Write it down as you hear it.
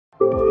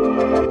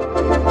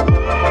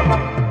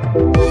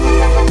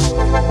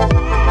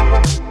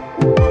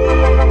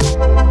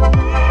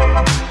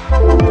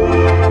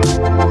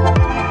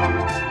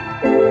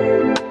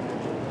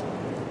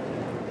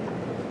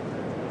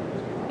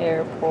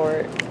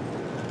Airport.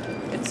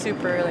 It's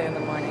super early in the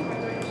morning.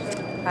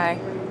 Hi.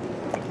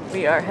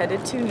 We are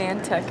headed to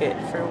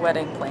Nantucket for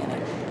wedding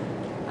planning.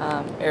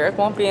 Eric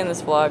won't be in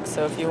this vlog,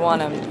 so if you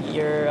want him,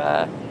 you're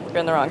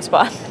in the wrong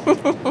spot.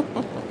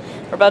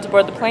 We're about to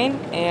board the plane,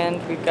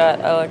 and we've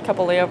got a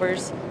couple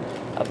layovers,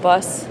 a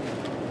bus,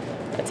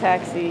 a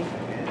taxi,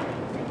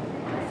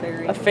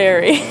 a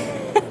ferry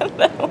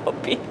that will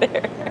be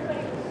there.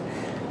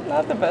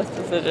 Not the best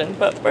decision,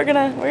 but we're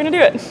gonna do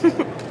it.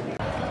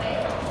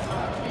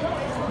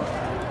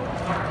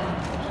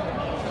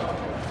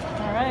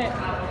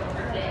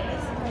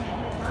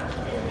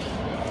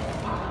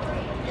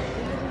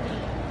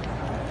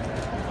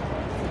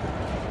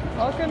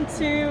 Welcome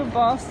to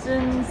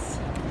Boston's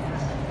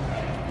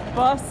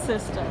bus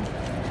system.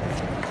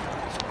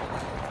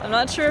 I'm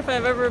not sure if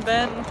I've ever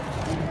been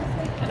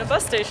in a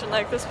bus station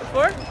like this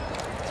before.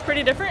 It's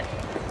pretty different.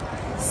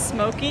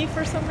 Smoky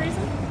for some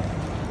reason.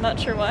 Not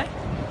sure why.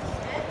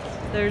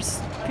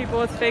 There's people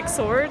with fake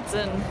swords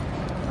and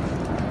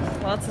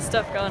lots of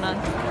stuff going on.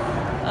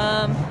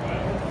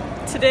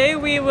 Today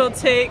we will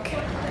take,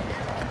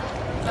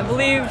 I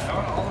believe,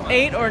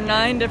 8 or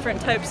 9 different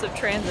types of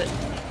transit.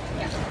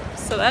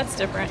 So that's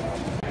different.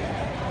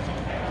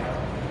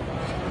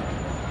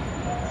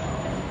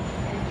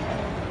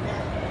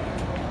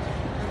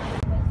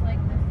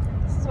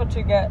 This is what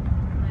you get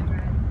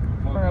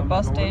for a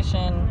bus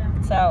station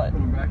salad.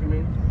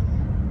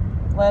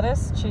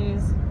 Lettuce,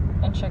 cheese,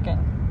 and chicken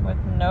with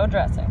no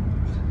dressing.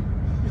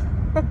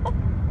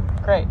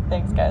 Great,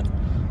 thanks guys.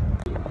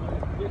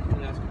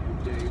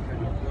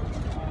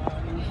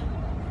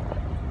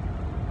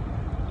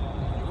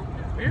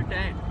 Weird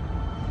day.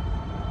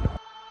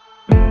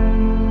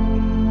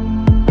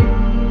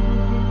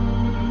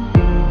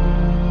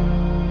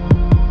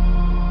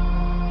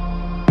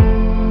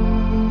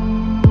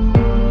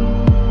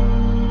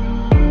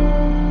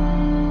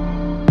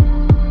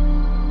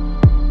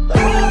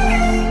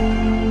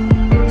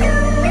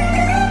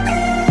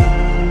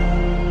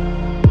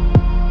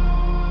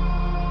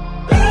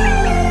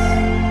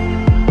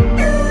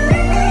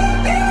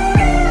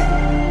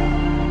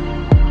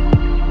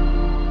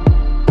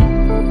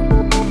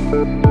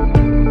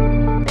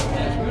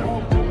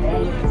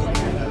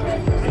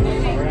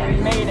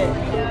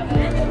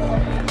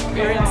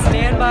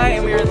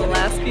 And we were the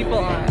last people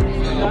on.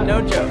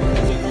 No joke.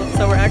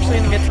 So we're actually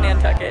going to get to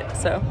Nantucket.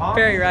 So,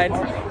 ferry ride.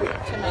 What'd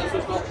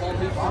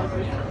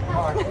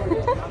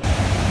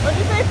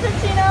you say,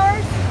 15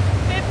 hours?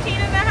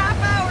 15 and a half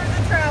hours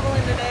of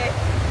traveling today.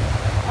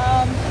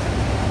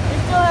 We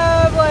still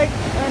have like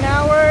an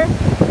hour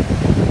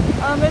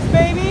on this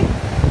baby.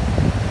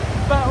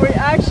 But we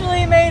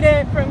actually made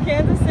it from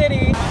Kansas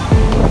City.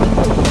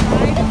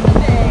 Ride of the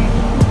day.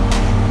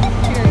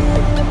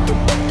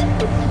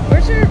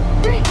 Where's your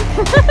drink?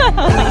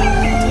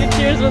 You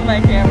cheers with my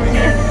camera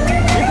here.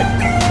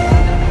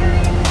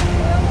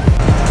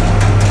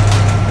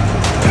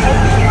 I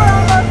think we're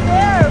almost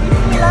there. We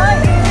see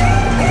light.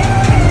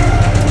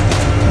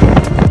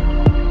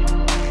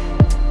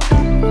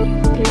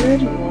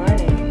 Good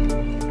morning.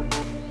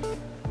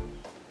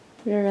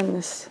 We are in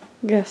this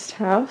guest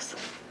house.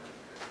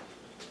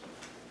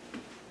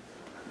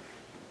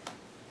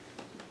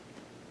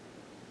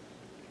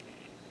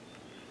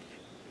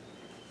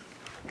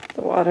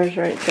 The water's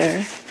right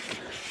there,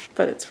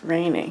 but it's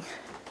raining,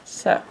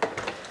 so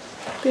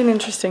it'll be an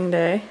interesting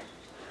day.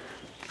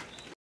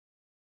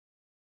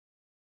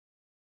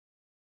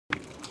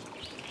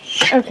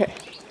 Okay,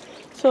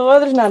 so the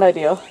weather's not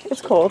ideal.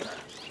 It's cold,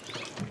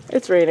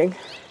 it's raining,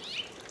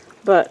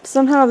 but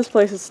somehow this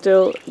place is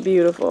still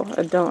beautiful.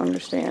 I don't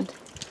understand.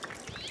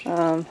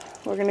 We're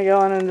gonna go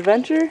on an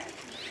adventure.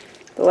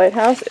 The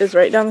lighthouse is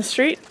right down the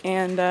street,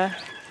 and we'll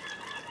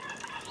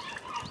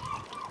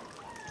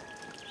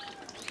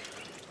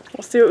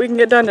see what we can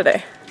get done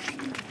today.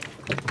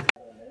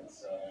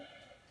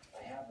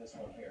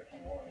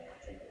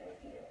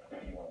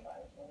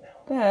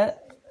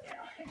 That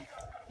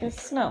is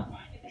snow.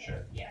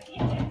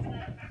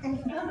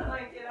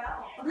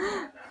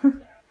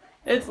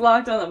 It's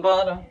locked on the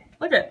bottom.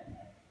 Look at it.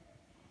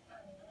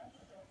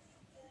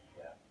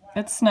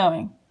 It's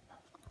snowing.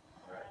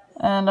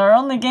 And our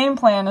only game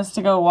plan is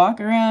to go walk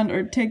around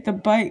or take the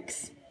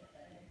bikes.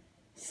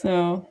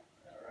 So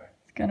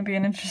it's gonna be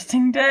an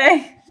interesting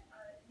day.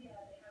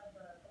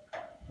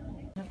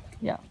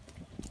 Yeah.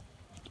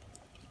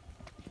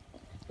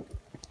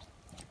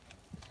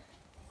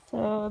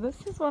 So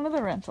this is one of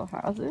the rental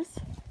houses.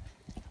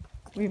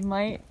 We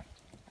might,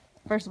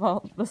 first of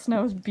all, the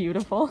snow is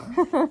beautiful.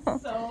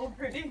 So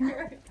pretty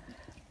here.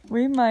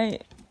 We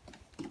might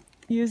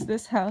use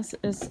this house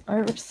as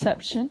our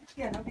reception.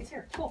 Yeah, nobody's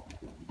here. Cool.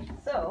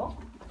 So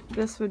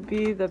this would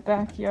be the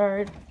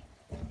backyard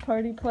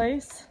party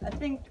place. I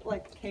think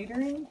like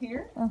catering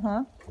here.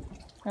 Uh-huh.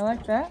 I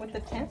like that. With the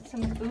tents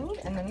and the food,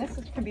 and then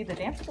can be the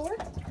dance floor,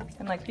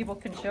 and like people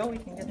can show. We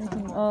can get We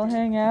some. can all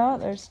hang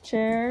out. There's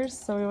chairs,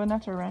 so we wouldn't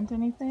have to rent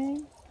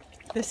anything.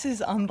 This is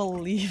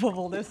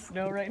unbelievable. This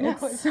snow right now.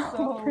 It's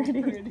so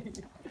pretty.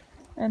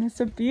 And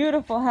it's a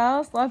beautiful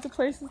house. Lots of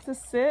places to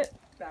sit.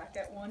 Back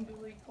at One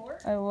Dooley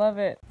Court. I love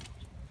it.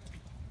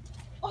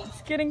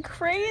 It's getting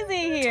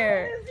crazy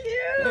here. It's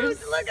huge.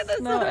 Look at this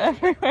snow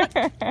everywhere.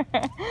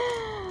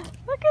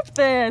 Look at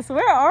this.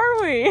 Where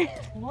are we?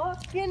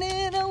 Walking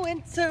in a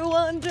winter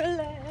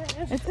wonderland.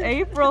 It's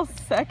April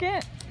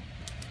 2nd.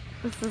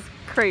 This is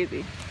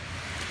crazy.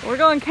 We're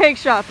going cake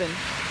shopping.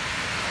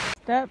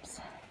 Steps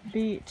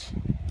Beach.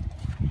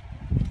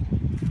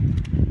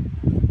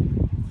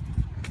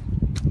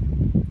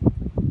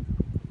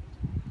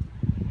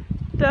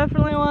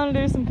 Definitely want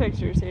to do some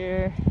pictures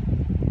here.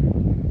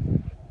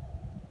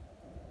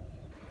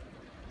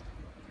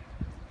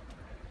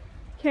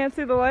 Can't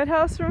see the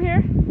lighthouse from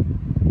here.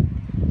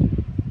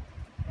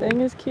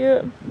 Thing is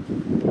cute.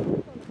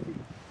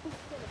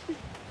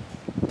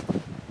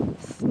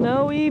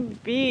 Snowy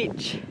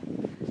beach.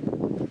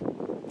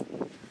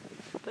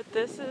 But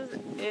this is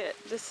it.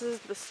 This is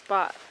the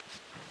spot.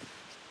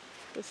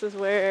 This is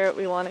where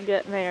we want to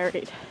get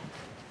married.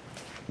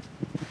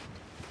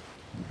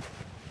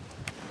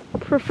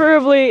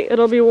 Preferably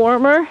it'll be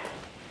warmer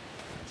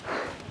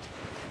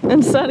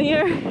and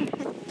sunnier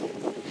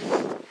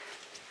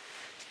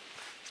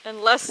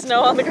and less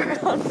snow on the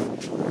ground.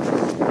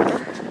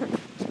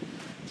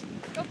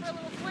 Go for a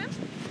little swim.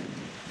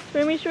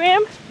 Swimmy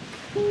swim.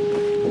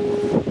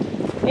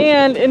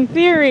 And in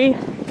theory,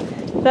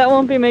 that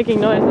won't be making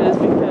noises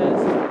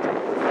because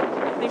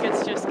I think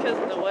it's just because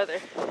of the weather.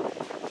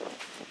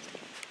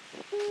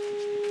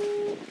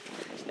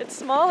 It's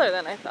smaller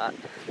than I thought.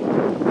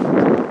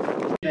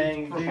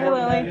 Hi,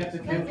 Lily. It's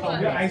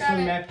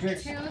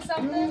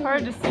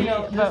hard to see,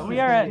 but we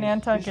are at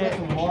Nantucket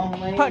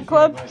Putt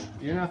Club.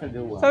 You're not gonna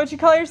do well. So what you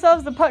call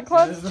yourselves, the Putt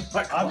Club?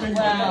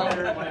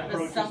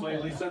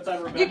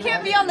 You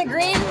can't be on the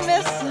green,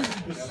 miss.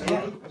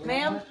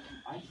 Ma'am.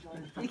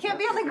 You can't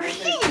be on the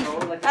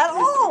green at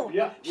all.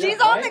 She's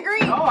on the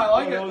green. Oh, I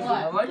like it.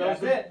 I like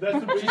it.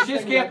 She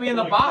just can't be in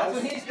the box.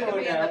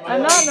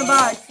 I'm not in the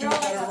box.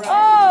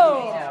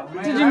 Oh!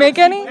 Did you make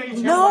any?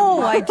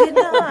 No, I did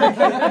not.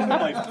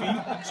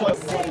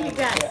 Say you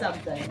got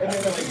something.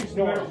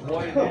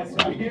 What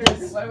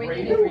are we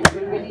doing?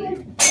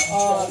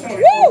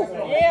 Woo!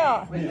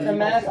 Yeah! The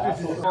master's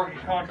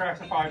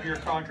Contract's a 5-year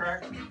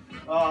contract.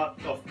 What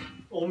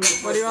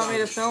do you want me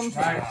to film?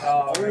 What?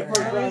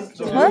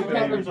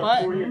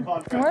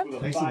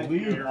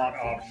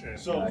 Option.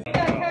 So, We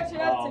gotta catch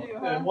it up to do,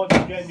 huh? and once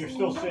again, you're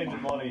still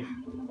saving money.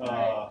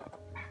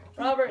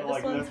 Robert, this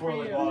Like, one's that's for where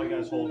like, a you. lot of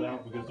guys hold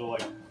out because they're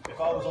like, if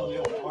I was on the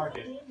open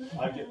market,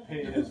 I'd get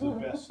paid as the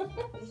best.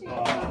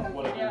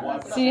 Whatever.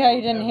 See how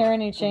you didn't hear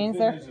any chains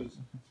there?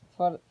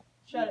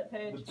 Shut it,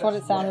 Paige. That's what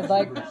it sounded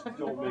like.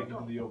 Don't make it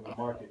to the open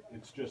market.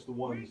 It's just the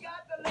ones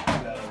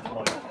that are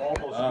like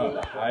almost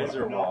good. eyes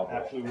are not wobble.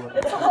 actually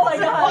working. That's all I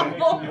got.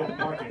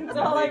 That's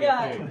all I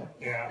got.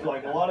 Yeah.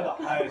 Like a lot of the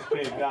highest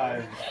paid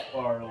guys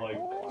are like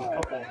a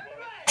couple.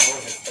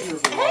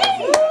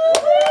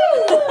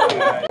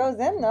 Goes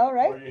in though,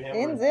 right?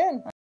 In's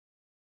in.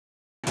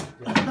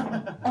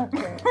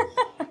 Okay.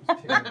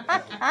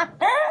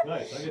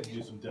 Nice. I get to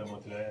do some demo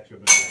today. Actually,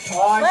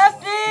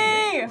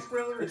 Lefty!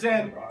 it's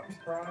in.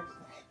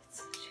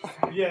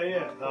 Yeah.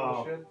 Yeah.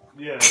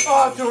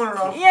 Oh, 200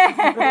 off.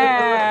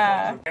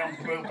 Yeah!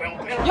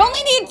 You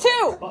only need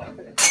 2.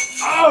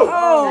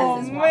 Oh,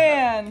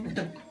 man.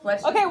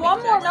 Okay,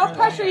 one more. No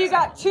pressure. You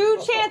got 2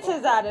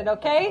 chances at it,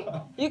 okay?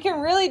 You can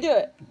really do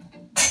it.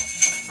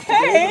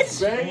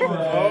 Paige!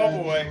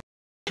 Oh, boy.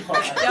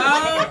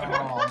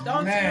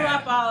 Don't screw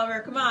up,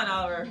 Oliver. Come on,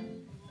 Oliver.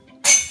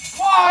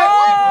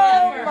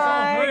 Oh,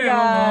 my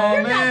God.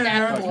 You're not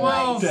that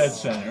boy. Dead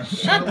center.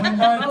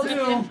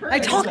 I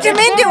talked him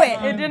into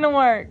it. It didn't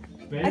work.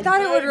 I thought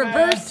it would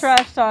reverse.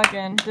 Trash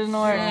talking. Didn't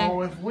work.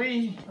 Oh, if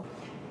we...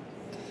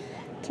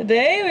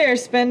 Today we are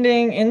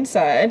spending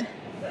inside.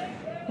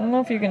 I don't know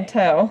if you can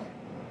tell,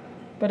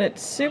 but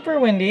it's super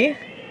windy.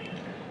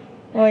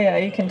 Oh yeah,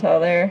 you can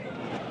tell there.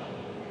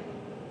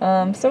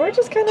 So we're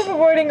just kind of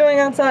avoiding going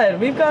outside.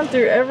 We've gone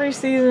through every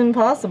season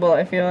possible,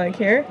 I feel like,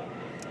 here.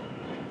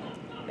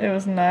 It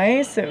was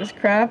nice, it was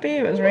crappy,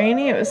 it was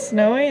rainy, it was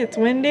snowy, it's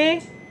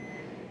windy.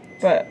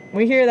 But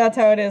we hear that's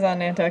how it is on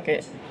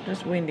Nantucket.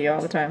 Just windy all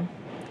the time.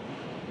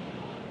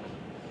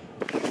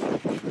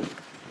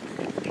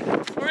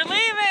 We're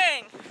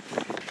leaving!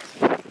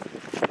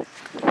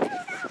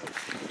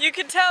 You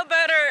could tell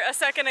better a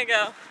second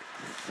ago,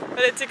 but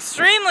it's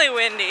extremely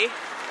windy.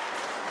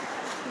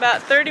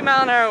 About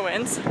 30-mile-an-hour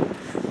winds.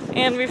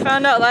 And we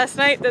found out last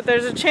night that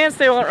there's a chance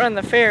they won't run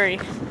the ferry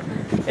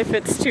if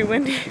it's too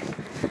windy.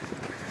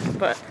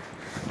 But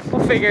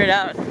we'll figure it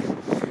out.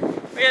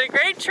 We had a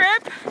great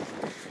trip.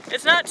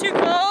 It's not too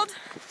cold.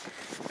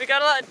 We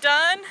got a lot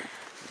done.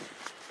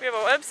 We have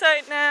a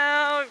website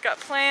now. We've got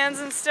plans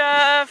and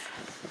stuff.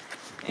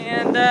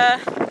 And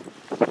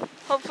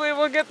hopefully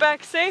we'll get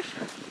back safe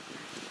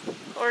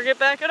or get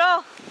back at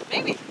all.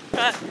 Maybe.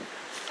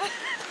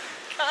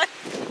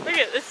 Look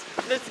at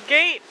this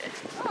gate.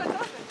 Oh, it's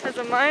open. Has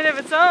a mind of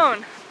its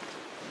own.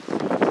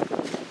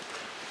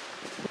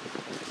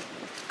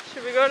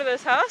 Should we go to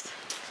this house?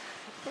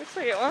 Looks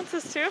like it wants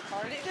us to.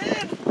 Already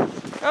did.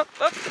 Oh,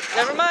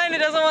 never mind, it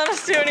doesn't want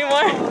us to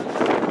anymore.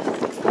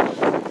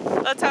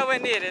 That's how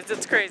windy it is,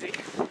 it's crazy.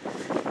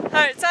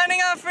 Alright, signing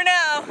off for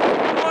now.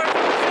 More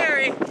from the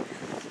ferry,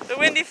 the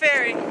windy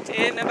ferry,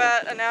 in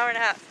about an hour and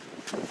a half.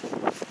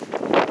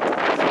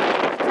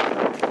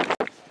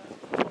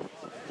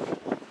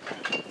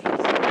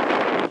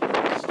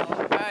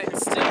 Alright,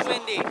 it's still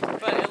windy,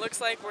 but it looks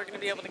like we're going to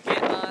be able to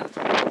get on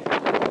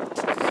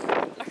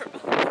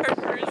our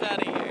cruise out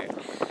of here.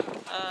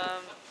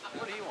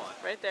 What do you want?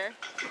 Right there.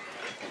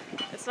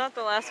 It's not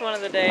the last one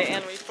of the day,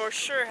 and we for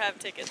sure have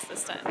tickets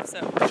this time, so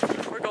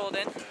we're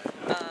golden.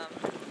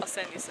 I'll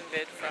send you some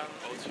vid from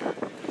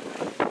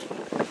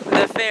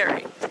the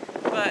ferry.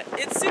 But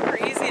it's super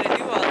easy to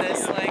do all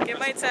this. Like, it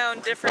might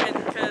sound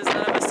different because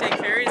none of us take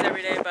ferries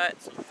every day, but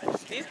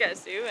these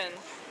guys do, and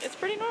it's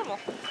pretty normal.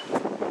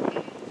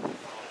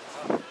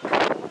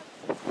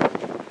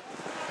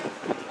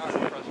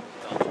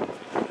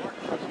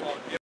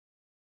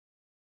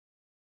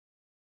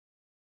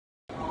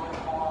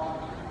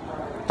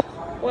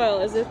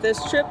 Well, as if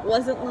this trip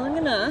wasn't long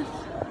enough.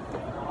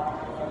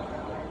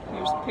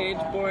 Here's Paige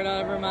bored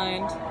out of her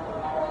mind.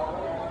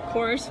 Of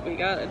course, we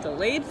got a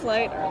delayed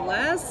flight, our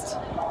last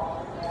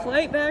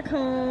flight back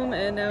home,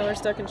 and now we're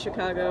stuck in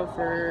Chicago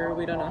for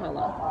we don't know how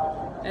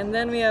long. And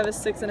then we have a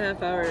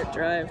 6.5 hour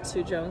drive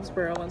to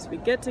Jonesboro once we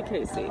get to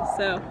KC.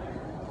 So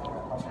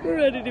we're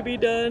ready to be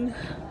done,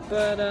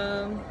 but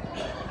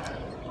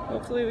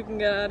hopefully we can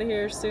get out of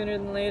here sooner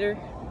than later.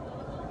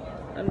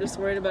 I'm just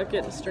worried about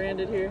getting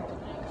stranded here.